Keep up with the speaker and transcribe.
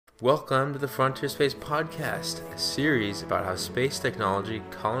Welcome to the Frontier Space Podcast, a series about how space technology,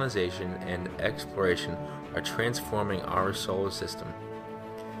 colonization, and exploration are transforming our solar system.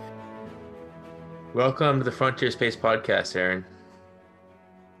 Welcome to the Frontier Space Podcast, Aaron.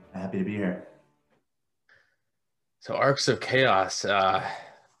 Happy to be here. So, Arcs of Chaos. I'm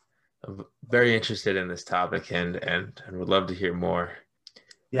very interested in this topic and would love to hear more.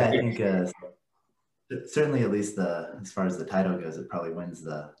 Yeah, I think certainly, at least as far as the title goes, it probably wins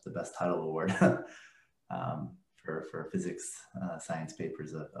the best title award for physics science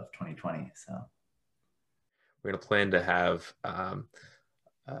papers of 2020. So we're going to plan to have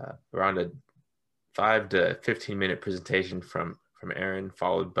around a 5 to 15 minute presentation from Aaron,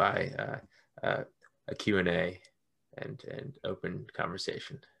 followed by a Q&A and open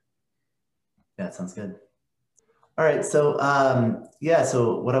conversation. Yeah, that sounds good. All right, so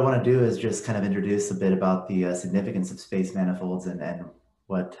so what I want to do is just kind of introduce a bit about the significance of space manifolds and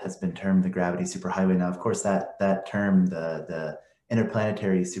what has been termed the gravity superhighway. Now, of course, that term, the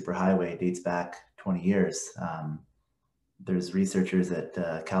interplanetary superhighway, dates back 20 years. There's researchers at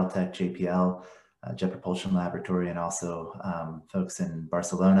Caltech, JPL, Jet Propulsion Laboratory, and also folks in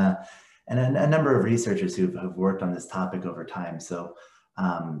Barcelona, and a number of researchers who have worked on this topic over time. So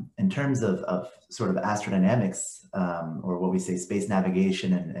in terms of sort of astrodynamics, or what we say space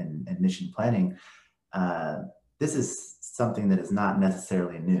navigation and mission planning, this is something that is not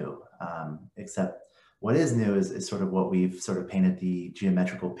necessarily new, except what is new is sort of what we've sort of painted the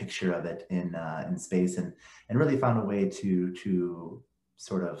geometrical picture of it in space and really found a way to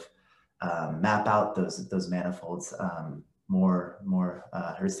sort of map out those manifolds more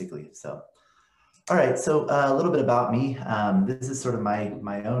heuristically. So. All right, so a little bit about me. This is sort of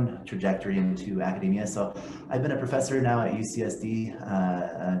my own trajectory into academia. So I've been a professor now at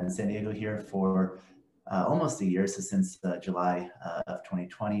UCSD in San Diego here for almost a year, so since July of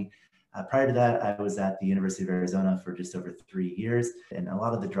 2020. Prior to that, I was at the University of Arizona for just over 3 years. And a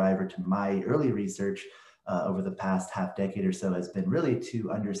lot of the driver to my early research over the past half decade or so has been really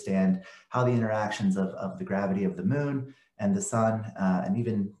to understand how the interactions of the gravity of the moon and the sun, and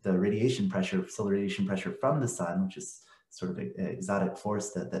even the radiation pressure, solar radiation pressure from the sun, which is sort of an exotic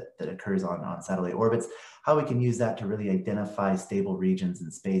force that occurs on satellite orbits, how we can use that to really identify stable regions in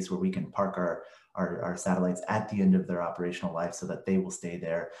space where we can park our satellites at the end of their operational life so that they will stay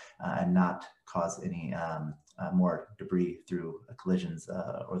there and not cause any more debris through collisions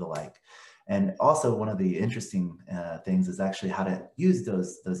or the like. And also one of the interesting things is actually how to use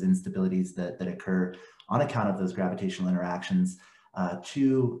those instabilities that occur on account of those gravitational interactions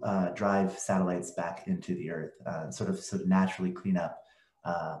to drive satellites back into the Earth, sort of naturally clean up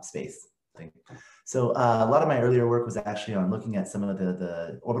space. So a lot of my earlier work was actually on looking at some of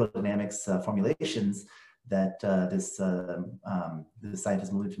the orbital dynamics formulations that this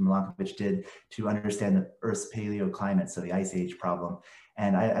scientist Milankovitch did to understand the Earth's paleoclimate, so the Ice Age problem.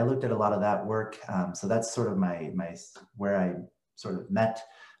 And I looked at a lot of that work. So that's sort of where I sort of met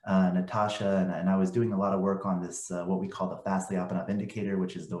Natasha, and I was doing a lot of work on this, what we call the fastly up and up indicator,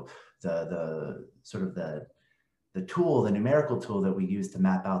 which is the sort of the tool, the numerical tool that we use to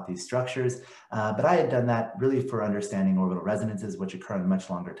map out these structures. But I had done that really for understanding orbital resonances, which occur on much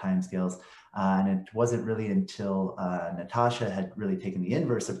longer timescales. And it wasn't really until Natasha had really taken the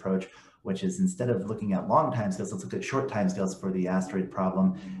inverse approach, which is instead of looking at long timescales, let's look at short timescales for the asteroid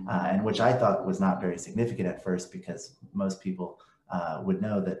problem, and which I thought was not very significant at first, because most people would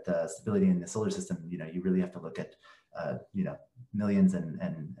know that stability in the solar system, you really have to look at, millions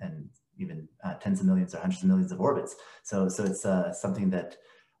and even tens of millions or hundreds of millions of orbits. So it's something that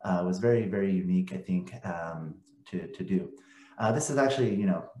was very, very unique, I think, to do. This has actually,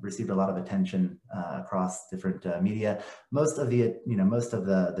 received a lot of attention across different media. Most of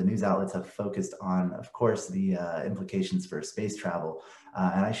the news outlets have focused on, of course, the implications for space travel.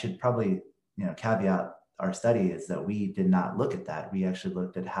 And I should probably, caveat our study is that we did not look at that. We actually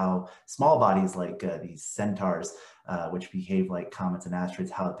looked at how small bodies like these centaurs, which behave like comets and asteroids,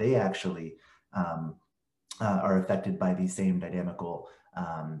 how they actually are affected by these same dynamical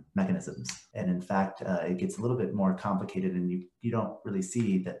mechanisms. And in fact, it gets a little bit more complicated, and you don't really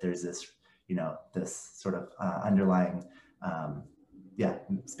see that there's this, this sort of underlying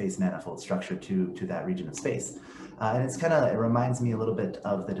space manifold structure to that region of space. And it reminds me a little bit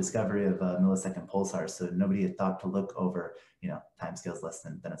of the discovery of millisecond pulsars. So nobody had thought to look over, timescales less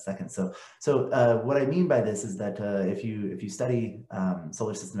than a second. So what I mean by this is that if you study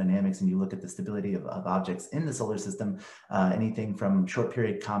solar system dynamics and you look at the stability of objects in the solar system, anything from short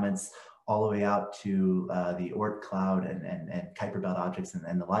period comets all the way out to the Oort cloud and Kuiper belt objects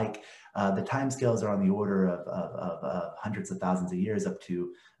and the like, the timescales are on the order of hundreds of thousands of years up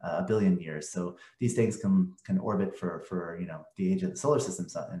to a billion years. So these things can orbit for the age of the solar system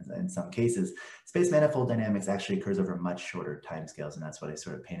in some cases. Space manifold dynamics actually occurs over much shorter timescales, and that's what I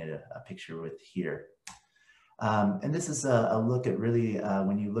sort of painted a picture with here. And this is a look at really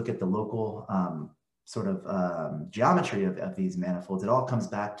when you look at the local geometry of these manifolds, it all comes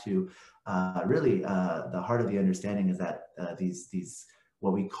back to really the heart of the understanding is that these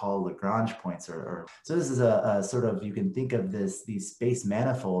what we call Lagrange points so this is a sort of, you can think of these space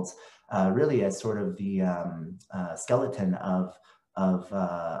manifolds really as sort of the skeleton of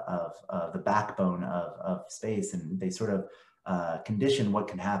the backbone of space, and they sort of condition what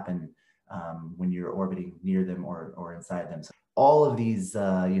can happen when you're orbiting near them or inside them. So all of these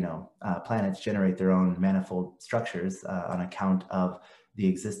planets generate their own manifold structures on account of the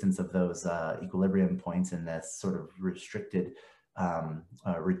existence of those equilibrium points in this sort of restricted,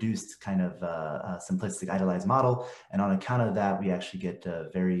 reduced kind of simplistic idealized model. And on account of that, we actually get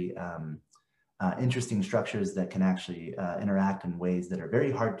very interesting structures that can actually interact in ways that are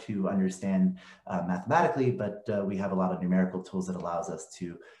very hard to understand mathematically, but we have a lot of numerical tools that allows us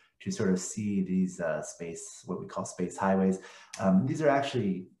to sort of see these what we call space highways. These are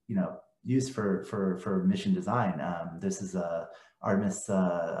actually, used for mission design. This is a Artemis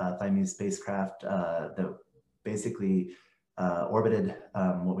Thymus spacecraft that basically orbited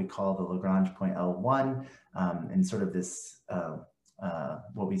what we call the Lagrange point L1 in sort of this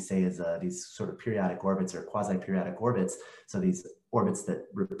what we say is these sort of periodic orbits or quasi-periodic orbits. So these orbits that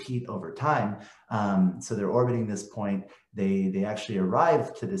repeat over time. So they're orbiting this point. They actually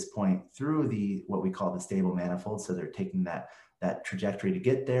arrive to this point through what we call the stable manifold. So they're taking that trajectory to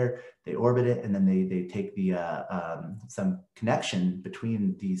get there. They orbit it, and then they take some connection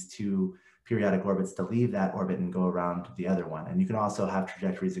between these two periodic orbits to leave that orbit and go around the other one. And you can also have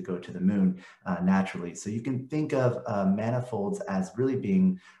trajectories that go to the moon naturally. So you can think of manifolds as really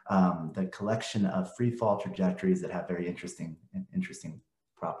being the collection of free fall trajectories that have very interesting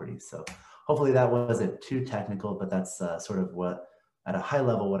properties. So hopefully that wasn't too technical, but that's sort of what, at a high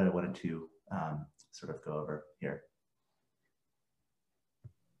level, what I wanted to sort of go over here.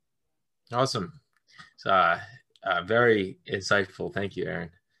 Awesome. So, very insightful. Thank you, Aaron.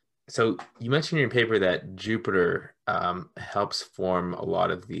 So you mentioned in your paper that Jupiter helps form a lot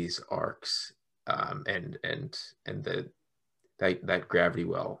of these arcs, and that gravity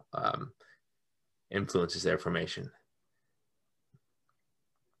well influences their formation.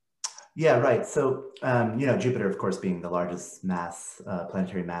 Yeah, right. So Jupiter, of course, being the largest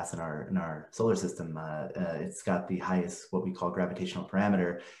planetary mass in our solar system, it's got the highest what we call gravitational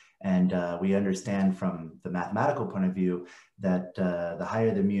parameter. And we understand from the mathematical point of view that the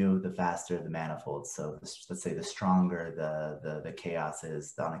higher the mu, the faster the manifold. So let's say the stronger the chaos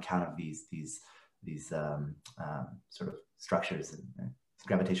is on account of these sort of structures and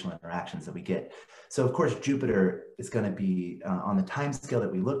gravitational interactions that we get. So of course, Jupiter is going to be on the time scale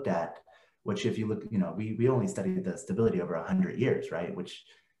that we looked at, which if you look, we only studied the stability over 100 years, right? Which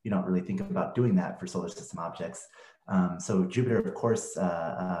you don't really think about doing that for solar system objects. So Jupiter, of course,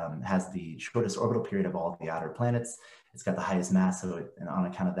 has the shortest orbital period of all the outer planets. It's got the highest mass, so and on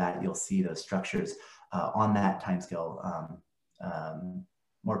account of that, you'll see those structures on that timescale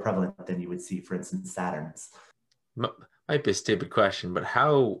more prevalent than you would see, for instance, Saturn's. Might be a stupid question, but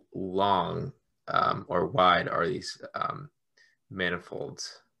how long or wide are these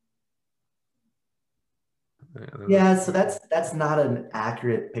manifolds? Yeah, so that's not an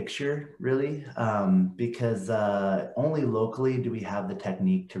accurate picture, really, because only locally do we have the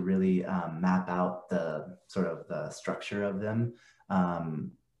technique to really map out the sort of the structure of them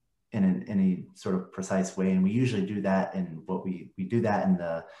in any sort of precise way. And we usually do that in what we do that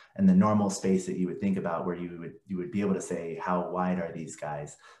in the normal space that you would think about, where you would be able to say how wide are these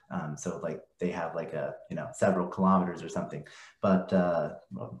guys. So like they have like several kilometers or something, but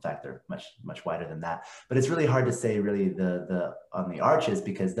well, in fact they're much wider than that. But it's really hard to say really the on the arches,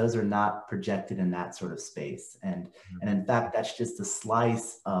 because those are not projected in that sort of space, and in fact that's just a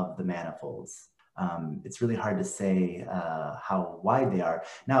slice of the manifolds. It's really hard to say how wide they are.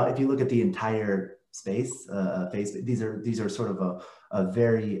 Now, if you look at the entire space, these are sort of a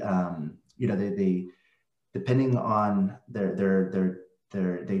very they depending on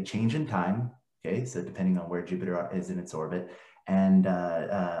they change in time. Okay, so depending on where Jupiter is in its orbit, and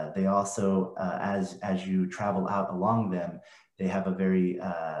they also as you travel out along them, they have a very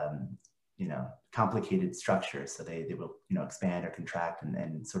complicated structure. So they will expand or contract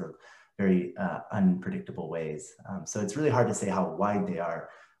and sort of very unpredictable ways. So it's really hard to say how wide they are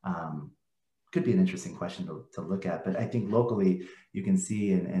could be an interesting question to look at. But I think locally you can see,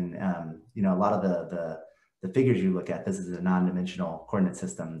 you know, a lot of the figures you look at, this is a non-dimensional coordinate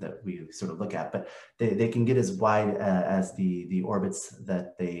system that we sort of look at, but they can get as wide as the orbits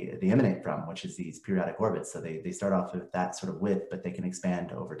that they emanate from, which is these periodic orbits. So they start off with that sort of width, but they can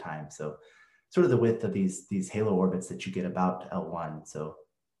expand over time. So sort of the width of these halo orbits that you get about L1. So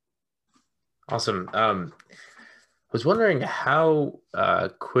Awesome. I was wondering how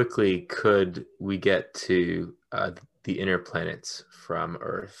quickly could we get to the inner planets from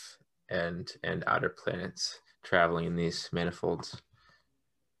Earth and outer planets traveling in these manifolds?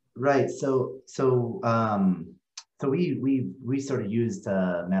 right. So we sort of used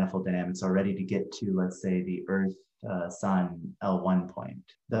manifold dynamics already to get to, let's say, the Earth Sun L1 point.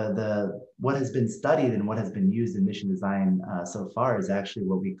 The what has been studied and what has been used in mission design so far is actually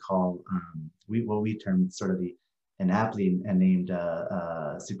what we call what we term sort of the an aptly named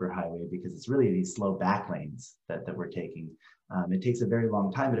superhighway, because it's really these slow back lanes that we're taking. It takes a very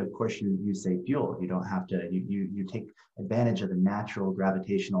long time, but of course you save fuel. You don't have to, you take advantage of the natural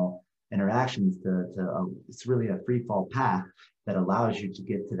gravitational interactions it's really a free fall path that allows you to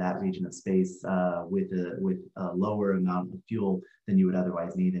get to that region of space with a lower amount of fuel than you would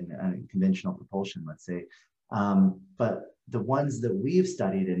otherwise need in conventional propulsion, let's say. But the ones that we've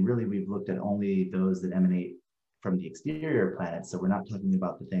studied, and really we've looked at only those that emanate from the exterior planets. So we're not talking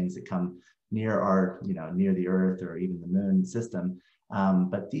about the things that come near our, you know, near the Earth or even the Moon system.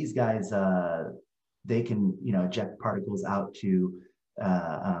 But these guys, they can, you know, eject particles out to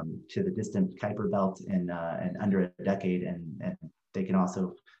the distant Kuiper belt in under a decade, and they can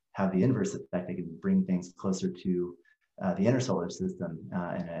also have the inverse effect. They can bring things closer to the inner solar system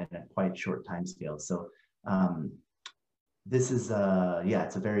in a quite short time scale. So this is, yeah,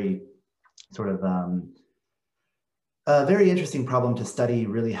 it's a very sort of a very interesting problem to study,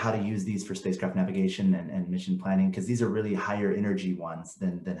 really how to use these for spacecraft navigation and mission planning, because these are really higher energy ones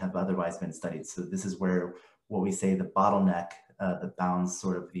than have otherwise been studied. So this is where what we say the bottleneck that bounds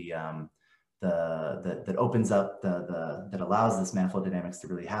sort of that opens up that allows this manifold dynamics to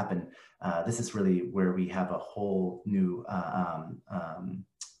really happen. This is really where we have a whole new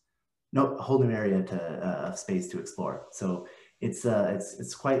whole new area of space to explore. So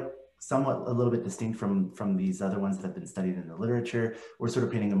it's quite somewhat a little bit distinct from these other ones that have been studied in the literature. We're sort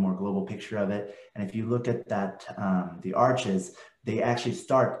of painting a more global picture of it. And if you look at that, the arches, they actually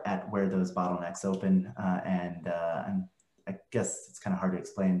start at where those bottlenecks open. And I guess it's kind of hard to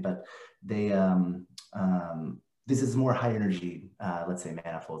explain, but they, this is more high energy, let's say,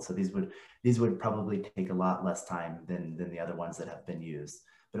 manifold. So these would probably take a lot less time than the other ones that have been used.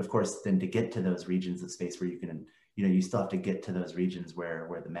 But of course, then to get to those regions of space where you can, you know, you still have to get to those regions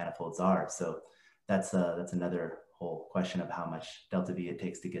where the manifolds are. So that's another whole question of how much delta V it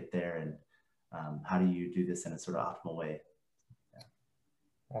takes to get there, and how do you do this in a sort of optimal way. Yeah.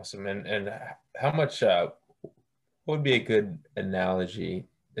 Awesome. And how much, what would be a good analogy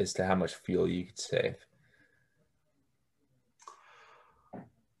as to how much fuel you could save?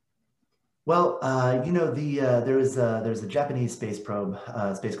 Well, you know, there's a Japanese space probe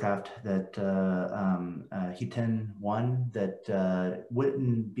spacecraft that Hiten-1 that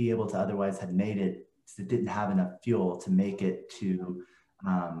wouldn't be able to otherwise have made it. It didn't have enough fuel to make it to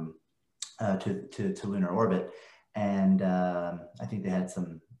lunar orbit, and I think they had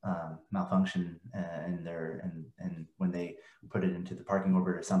some malfunction in their and when they put it into the parking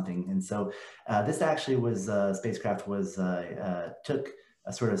orbit or something. And so this actually was spacecraft was took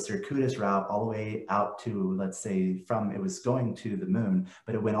a sort of circuitous route all the way out to, let's say, it was going to the moon,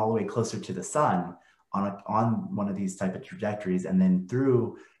 but it went all the way closer to the sun on one of these type of trajectories, and then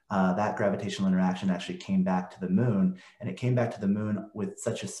through that gravitational interaction actually came back to the moon, and it came back to the moon with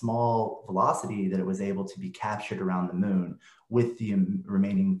such a small velocity that it was able to be captured around the moon with the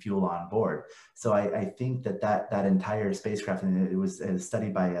remaining fuel on board. So I think that entire spacecraft, and it was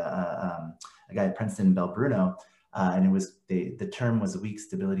studied by a guy at Princeton, Bell Bruno, and it was the term was a weak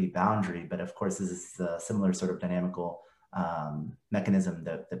stability boundary, but of course this is a similar sort of dynamical mechanism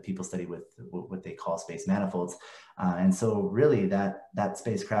that people study with what they call space manifolds. And so really that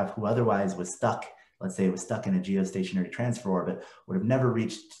spacecraft, who otherwise was stuck, let's say it was stuck in a geostationary transfer orbit, would have never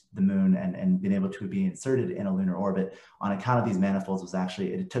reached the moon and been able to be inserted in a lunar orbit on account of these manifolds. Was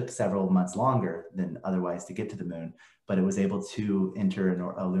actually, it took several months longer than otherwise to get to the moon, but it was able to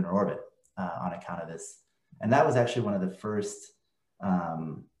enter a lunar orbit on account of this. And that was actually one of the first,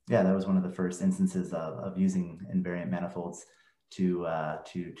 that was one of the first instances of using invariant manifolds to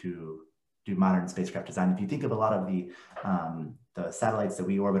do modern spacecraft design. If you think of a lot of the satellites that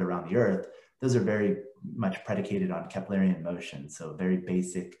we orbit around the Earth, those are very much predicated on Keplerian motion. So very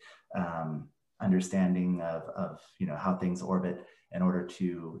basic understanding of how things orbit in order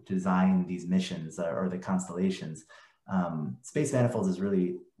to design these missions or the constellations. Space manifolds is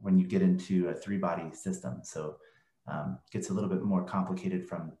really when you get into a three-body system. So gets a little bit more complicated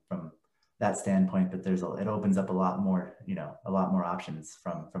from that standpoint, but it opens up a lot more, a lot more options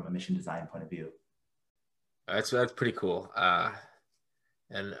from a mission design point of view. That's pretty cool.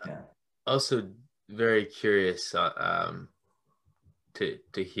 And Yeah. also very curious to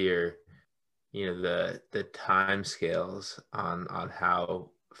hear, the time scales on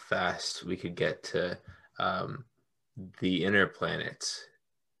how fast we could get to the inner planets,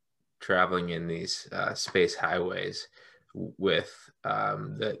 traveling in these space highways with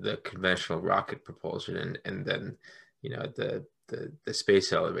the conventional rocket propulsion, and then the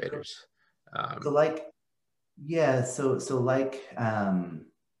space elevators. So Um, like, yeah, so like,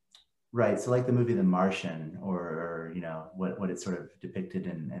 right. So like the movie The Martian, or what it sort of depicted,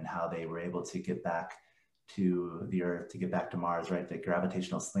 and how they were able to get back to the Earth, to get back to Mars, right? The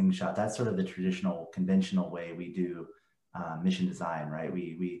gravitational slingshot. That's sort of the traditional, conventional way we do mission design, right?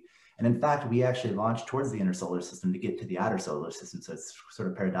 And in fact, we actually launched towards the inner solar system to get to the outer solar system. So it's sort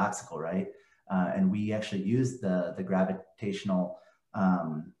of paradoxical, right? And we actually used the gravitational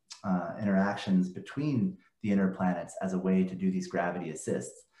interactions between the inner planets as a way to do these gravity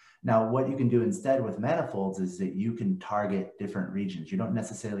assists. Now, what you can do instead with manifolds is that you can target different regions. You don't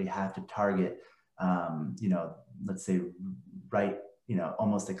necessarily have to target, let's say, right,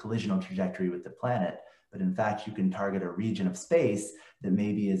 almost a collisional trajectory with the planet, but in fact, you can target a region of space that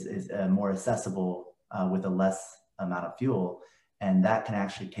maybe is more accessible with a less amount of fuel. And that can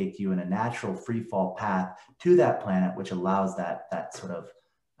actually take you in a natural free fall path to that planet, which allows that sort of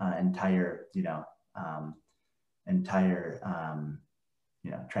entire,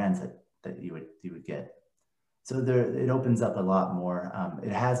 transit that you would get. So it opens up a lot more.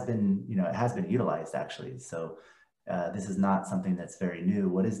 It has been utilized actually. So this is not something that's very new.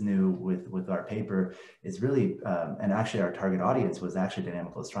 What is new with our paper is really, and actually our target audience was actually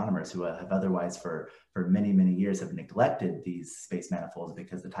dynamical astronomers who have otherwise for many, many years have neglected these space manifolds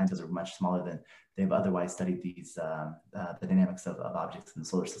because the timescales are much smaller than they've otherwise studied these, the dynamics of objects in the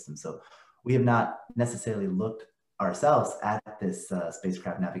solar system. So we have not necessarily looked ourselves at this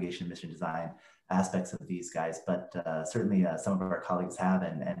spacecraft navigation mission design aspects of these guys, but certainly some of our colleagues have,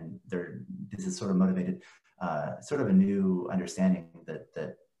 and this is sort of motivated sort of a new understanding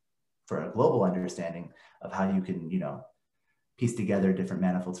that for a global understanding of how you can, piece together different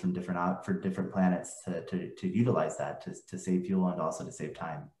manifolds from different planets to utilize that to save fuel and also to save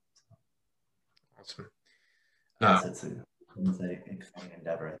time. awesome. Yeah, so it's an exciting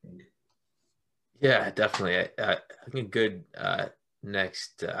endeavor, I think. Yeah, definitely. I think a good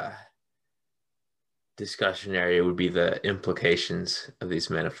next discussion area would be the implications of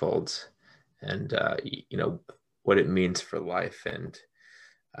these manifolds, and what it means for life,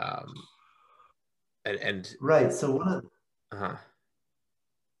 um, and Right. So uh,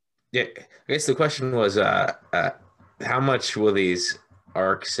 yeah, I guess the question was, how much will these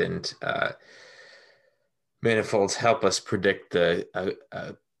arcs and manifolds help us predict the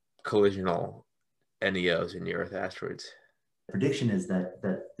collisional NEOs in near Earth asteroids? prediction is that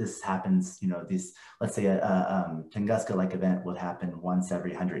this happens, these, let's say a Tunguska-like event would happen once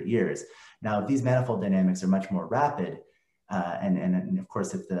every 100 years. Now, if these manifold dynamics are much more rapid, and of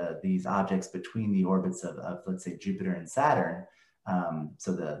course, if these objects between the orbits of let's say Jupiter and Saturn,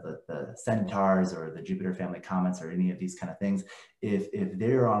 so the Centaurs or the Jupiter family comets or any of these kind of things, if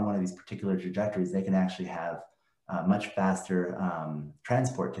they're on one of these particular trajectories, they can actually have much faster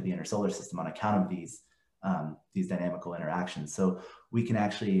transport to the inner solar system on account of these dynamical interactions. So we can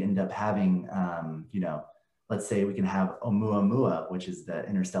actually end up having, let's say we can have Oumuamua, which is the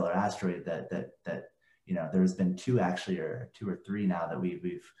interstellar asteroid that there's been two or three now that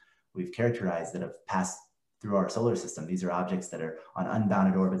we've characterized that have passed through our solar system. These are objects that are on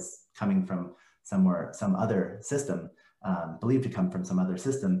unbounded orbits coming from some other system, believed to come from some other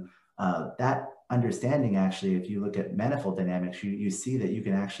system. That understanding, actually, if you look at manifold dynamics, you see that you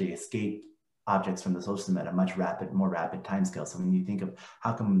can actually escape objects from the solar system at a more rapid timescale. So when you think of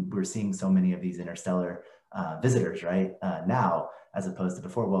how come we're seeing so many of these interstellar visitors right now, as opposed to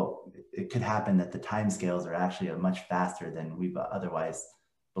before, well, it could happen that the timescales are actually much faster than we've otherwise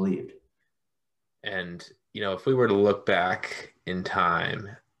believed. And if we were to look back in time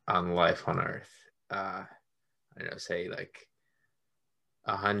on life on Earth, I don't know, say like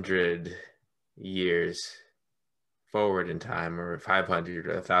 100 years forward in time, or 500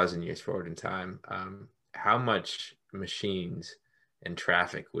 or 1,000 years forward in time, how much machines and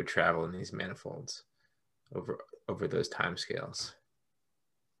traffic would travel in these manifolds over those time scales?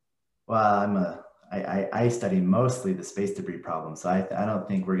 Well, I study mostly the space debris problem, so I don't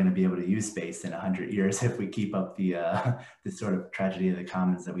think we're going to be able to use space in 100 years if we keep up the this sort of tragedy of the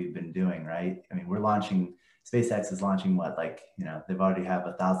commons that we've been doing, right? I mean, we're launching, SpaceX is launching what, like, you know, they've already have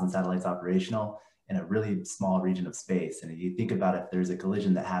 1,000 satellites operational in a really small region of space, and you think about if there's a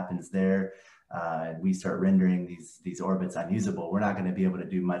collision that happens there. And we start rendering these orbits unusable, we're not going to be able to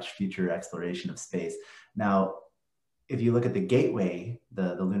do much future exploration of space. Now, if you look at the gateway,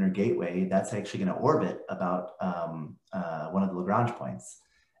 the lunar gateway, that's actually going to orbit about one of the Lagrange points.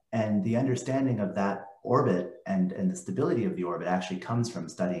 And the understanding of that orbit and the stability of the orbit actually comes from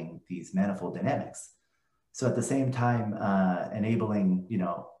studying these manifold dynamics. So at the same time, enabling, you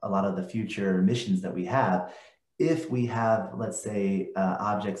know, a lot of the future missions that we have, if we have, let's say,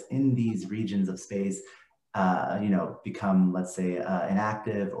 objects in these regions of space you know, become, let's say,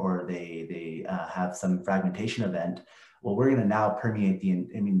 inactive, or they have some fragmentation event, well, we're going to now permeate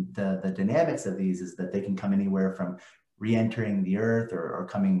the dynamics of these is that they can come anywhere from re-entering the Earth, or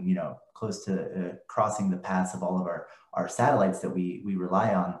coming, you know, close to crossing the paths of all of our satellites that we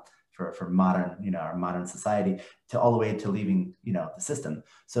rely on for modern, you know, our modern society, to all the way to leaving, you know, the system.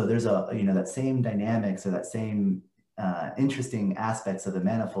 So there's you know, that same dynamics, or that same interesting aspects of the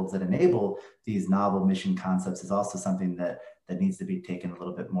manifolds that enable these novel mission concepts is also something that needs to be taken a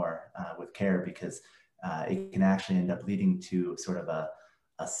little bit more with care, because it can actually end up leading to sort of a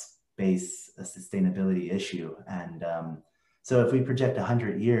sustainability issue. And so if we project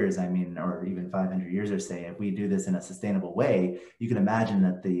 100 years, I mean, or even 500 years or say, if we do this in a sustainable way, you can imagine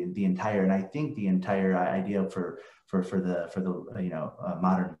that the entire, and I think the entire idea for the you know,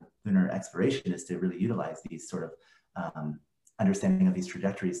 modern lunar exploration is to really utilize these sort of understanding of these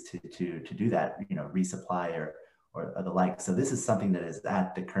trajectories to do that, you know, resupply or the like. So this is something that is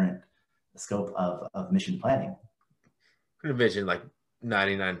at the current scope of mission planning. I can envision like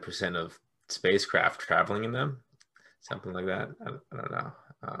 99% of spacecraft traveling in them, something like that. I don't know.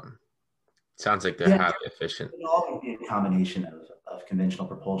 Sounds like they're Yeah, highly efficient. it'll always be a combination of conventional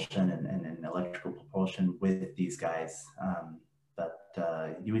propulsion and electrical propulsion with these guys. But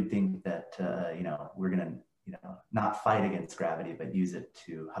you would think that, you know, we're going to, you know, not fight against gravity, but use it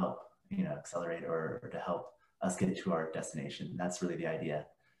to help, you know, accelerate, or to help us get to our destination. That's really the idea.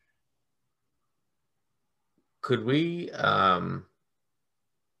 Could we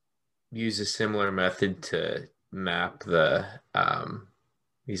use a similar method to map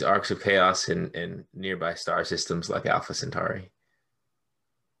these arcs of chaos in nearby star systems like Alpha Centauri?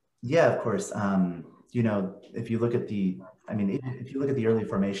 Yeah, of course. You know, if you look at I mean, if you look at the early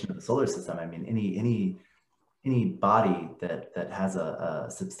formation of the solar system, I mean, any body that has a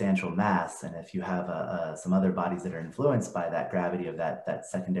substantial mass, and if you have some other bodies that are influenced by that gravity of that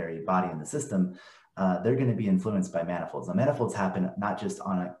secondary body in the system, they're going to be influenced by manifolds. Now, manifolds happen not just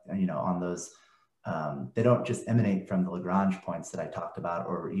on you know, on those. They don't just emanate from the Lagrange points that I talked about,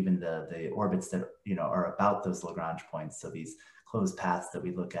 or even the orbits that, you know, are about those Lagrange points. So these closed paths that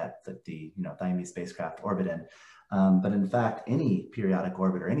we look at, that the, you know, Diomede spacecraft orbit in. But in fact, any periodic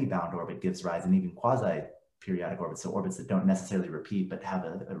orbit or any bound orbit gives rise, and even quasi periodic orbits, so orbits that don't necessarily repeat but have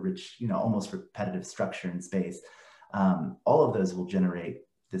a rich, you know, almost repetitive structure in space. All of those will generate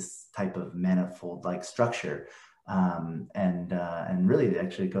this type of manifold-like structure. And really, it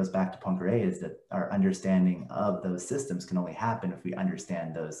actually goes back to Poincare, is that our understanding of those systems can only happen if we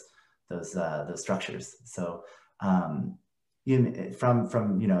understand those structures. So from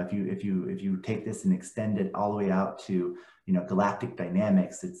you know, if you take this and extend it all the way out to, you know, galactic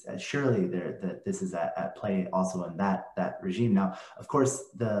dynamics, it's surely that this is at play also in that regime. Now, of course,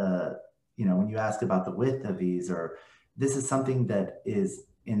 you know, when you ask about the width of these, or this is something that is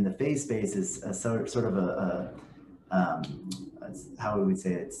in the phase space, is sort of how we would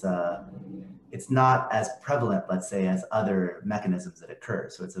say it's not as prevalent, let's say, as other mechanisms that occur.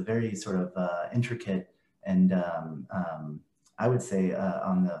 So it's a very sort of intricate, and I would say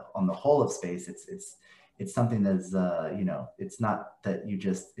on the whole of space, it's something that's you know, it's not that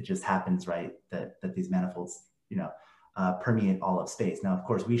it just happens, right? That these manifolds, you know, permeate all of space. Now, of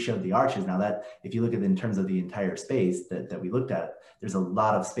course, we showed the arches. Now, that if you look at it in terms of the entire space that we looked at, there's a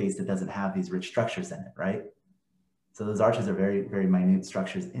lot of space that doesn't have these rich structures in it, right? So those arches are very, very minute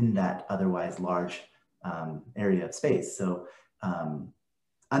structures in that otherwise large area of space. So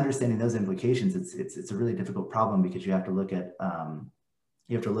understanding those implications, it's a really difficult problem, because you have to look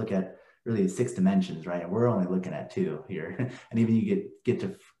at really 6 dimensions, right? And we're only looking at 2 here, and even you get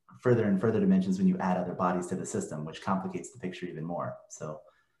to further and further dimensions when you add other bodies to the system, which complicates the picture even more. So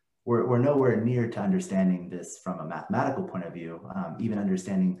we're nowhere near to understanding this from a mathematical point of view. Even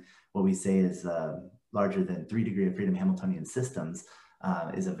understanding what we say is larger than 3 degree of freedom Hamiltonian systems,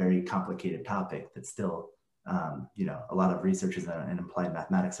 is a very complicated topic that still, a lot of researchers in applied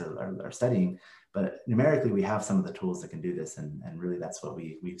mathematics are studying. But numerically, we have some of the tools that can do this, and really that's what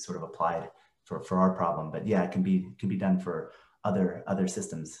we've sort of applied for our problem. But yeah, it can be done for other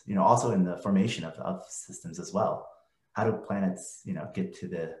systems. Also in the formation of systems as well. How do planets, get to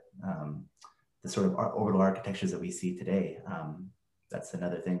the sort of orbital architectures that we see today? That's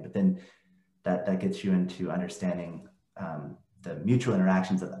another thing. But then that gets you into understanding the mutual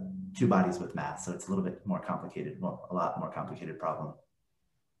interactions of two bodies with mass. So it's a little bit more complicated, well, a lot more complicated problem.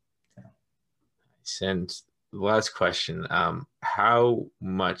 So. And the last question, how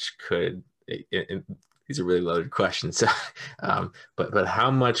much could, these are really loaded questions, but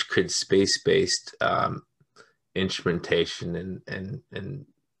how much could space-based instrumentation and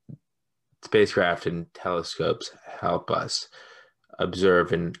spacecraft and telescopes help us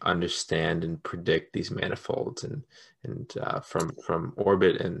observe and understand and predict these manifolds and from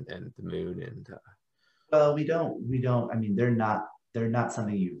orbit and the moon and well, we don't. I mean, they're not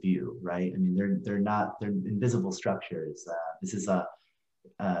something you view, right? I mean, they're invisible structures. This is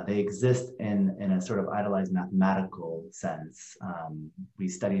they exist in a sort of idealized mathematical sense. We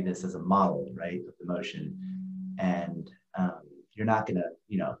study this as a model, right, of the motion, and you're not going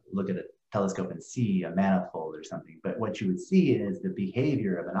to, look at a telescope and see a manifold or something, but what you would see is the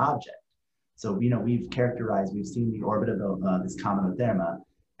behavior of an object. So, we've seen the orbit of this comet Otherma,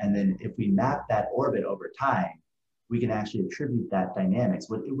 and then if we map that orbit over time, we can actually attribute that dynamics.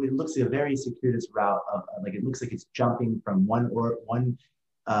 It looks like a very circuitous route of, like, it looks like it's jumping from one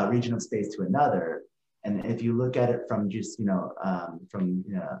region of space to another. And if you look at it from just, from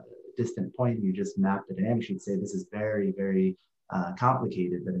a distant point, you just map the dynamics, you'd say this is very, very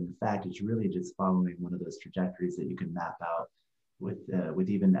complicated, but in fact, it's really just following one of those trajectories that you can map out with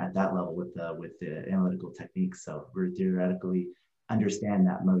even at that level with the analytical techniques. So we're theoretically understand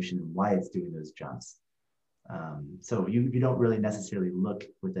that motion and why it's doing those jumps. So you don't really necessarily look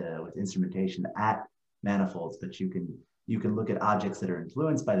with instrumentation at manifolds, but you can look at objects that are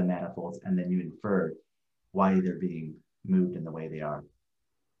influenced by the manifolds, and then you infer why they're being moved in the way they are.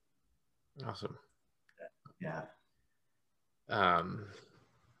 Awesome. Yeah.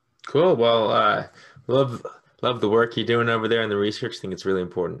 Cool. Well, love the work you're doing over there and the research. I think it's really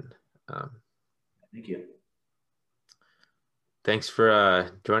important. Thank you. Thanks for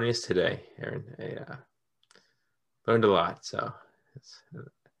joining us today, Aaron. I learned a lot, so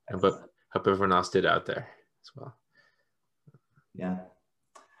I hope everyone else did out there as well. Yeah.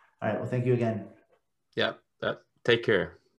 All right. Well, thank you again. Yeah. Take care.